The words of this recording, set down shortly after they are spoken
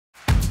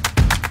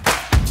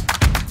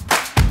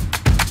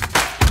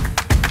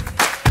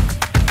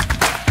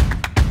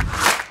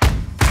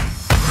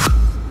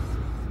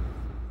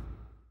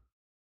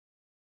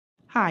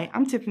Hi,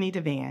 I'm Tiffany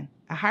Devan,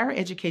 a Higher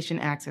Education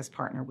Access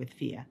Partner with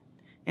FIA,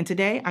 and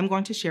today I'm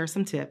going to share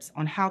some tips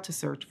on how to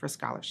search for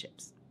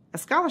scholarships. A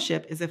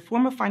scholarship is a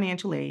form of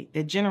financial aid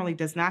that generally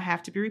does not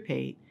have to be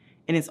repaid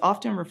and is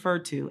often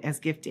referred to as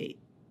gift aid.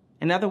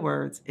 In other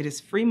words, it is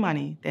free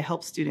money that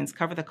helps students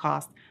cover the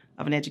cost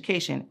of an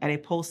education at a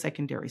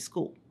post-secondary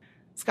school.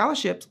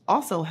 Scholarships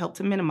also help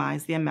to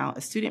minimize the amount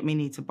a student may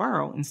need to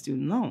borrow in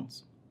student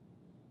loans.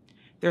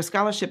 There are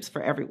scholarships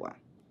for everyone.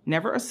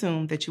 Never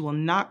assume that you will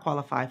not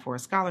qualify for a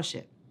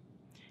scholarship.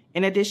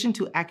 In addition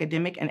to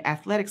academic and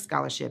athletic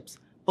scholarships,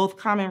 both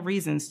common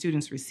reasons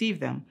students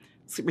receive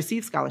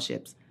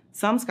scholarships,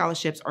 some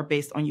scholarships are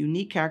based on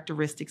unique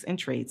characteristics and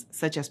traits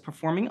such as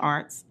performing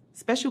arts,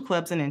 special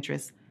clubs and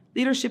interests,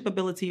 leadership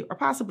ability, or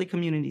possibly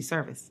community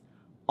service,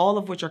 all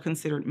of which are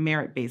considered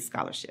merit-based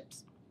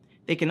scholarships.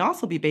 They can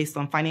also be based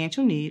on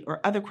financial need or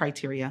other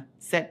criteria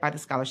set by the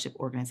scholarship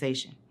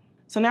organization.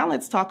 So now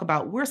let's talk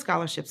about where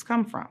scholarships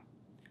come from.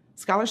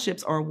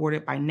 Scholarships are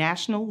awarded by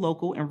national,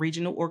 local, and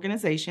regional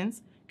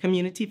organizations,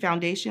 community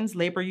foundations,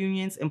 labor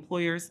unions,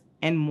 employers,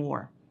 and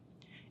more.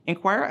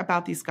 Inquire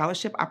about these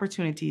scholarship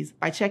opportunities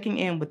by checking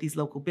in with these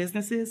local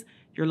businesses,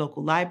 your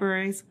local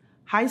libraries,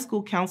 high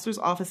school counselors'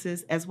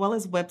 offices, as well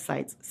as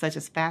websites such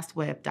as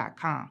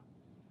fastweb.com.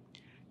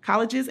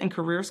 Colleges and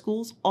career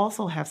schools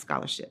also have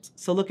scholarships,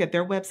 so look at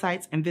their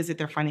websites and visit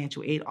their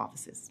financial aid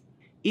offices.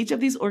 Each of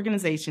these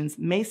organizations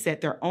may set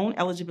their own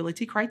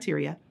eligibility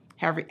criteria,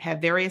 have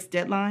various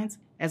deadlines,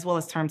 as well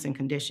as terms and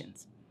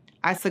conditions.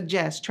 I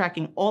suggest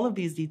tracking all of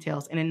these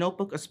details in a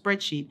notebook or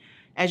spreadsheet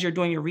as you're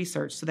doing your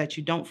research so that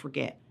you don't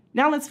forget.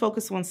 Now let's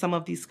focus on some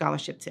of these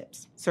scholarship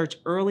tips. Search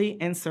early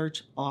and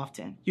search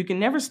often. You can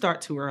never start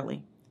too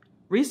early.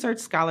 Research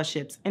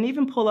scholarships and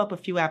even pull up a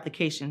few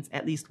applications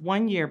at least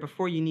 1 year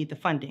before you need the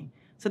funding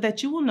so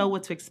that you will know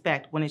what to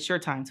expect when it's your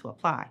time to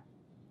apply.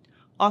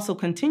 Also,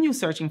 continue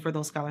searching for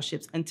those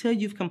scholarships until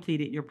you've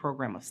completed your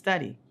program of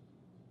study.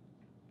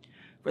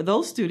 For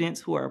those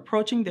students who are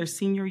approaching their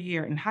senior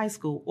year in high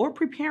school or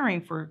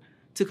preparing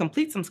to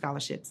complete some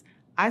scholarships,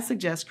 I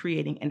suggest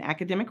creating an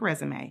academic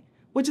resume,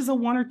 which is a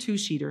 1 or 2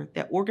 sheeter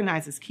that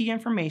organizes key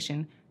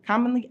information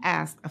commonly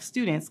asked of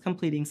students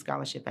completing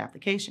scholarship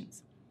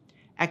applications.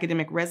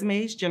 Academic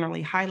resumes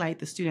generally highlight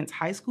the student's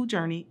high school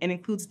journey and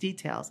includes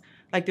details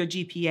like their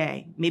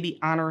GPA, maybe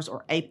honors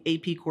or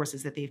AP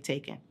courses that they've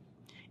taken.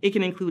 It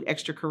can include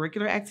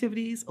extracurricular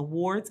activities,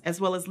 awards,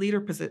 as well as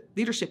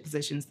leadership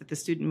positions that the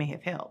student may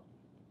have held.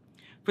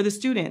 For the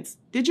students,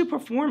 did you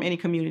perform any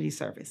community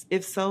service?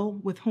 If so,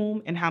 with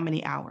whom and how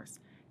many hours?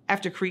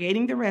 After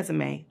creating the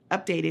resume,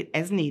 update it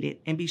as needed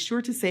and be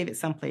sure to save it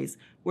someplace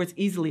where it's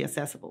easily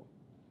accessible.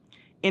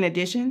 In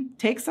addition,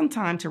 take some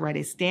time to write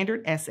a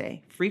standard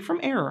essay, free from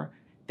error,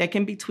 that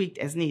can be tweaked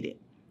as needed.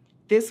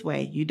 This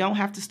way, you don't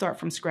have to start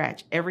from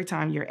scratch every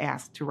time you're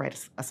asked to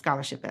write a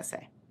scholarship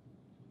essay.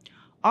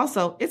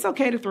 Also, it's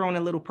okay to throw in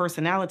a little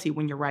personality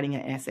when you're writing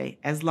an essay,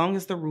 as long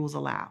as the rules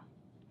allow.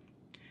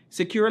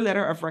 Secure a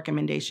letter of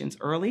recommendations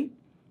early,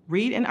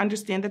 read and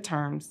understand the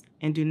terms,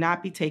 and do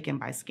not be taken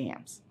by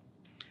scams.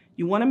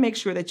 You want to make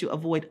sure that you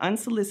avoid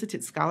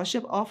unsolicited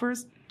scholarship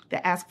offers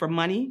that ask for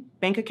money,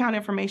 bank account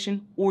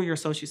information, or your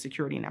social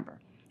security number.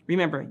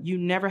 Remember, you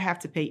never have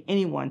to pay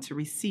anyone to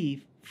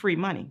receive free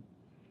money.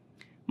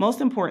 Most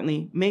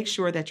importantly, make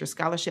sure that your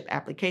scholarship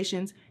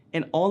applications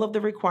and all of the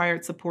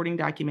required supporting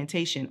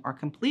documentation are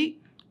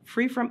complete,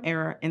 free from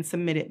error, and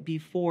submitted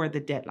before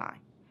the deadline.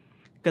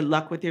 Good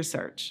luck with your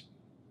search.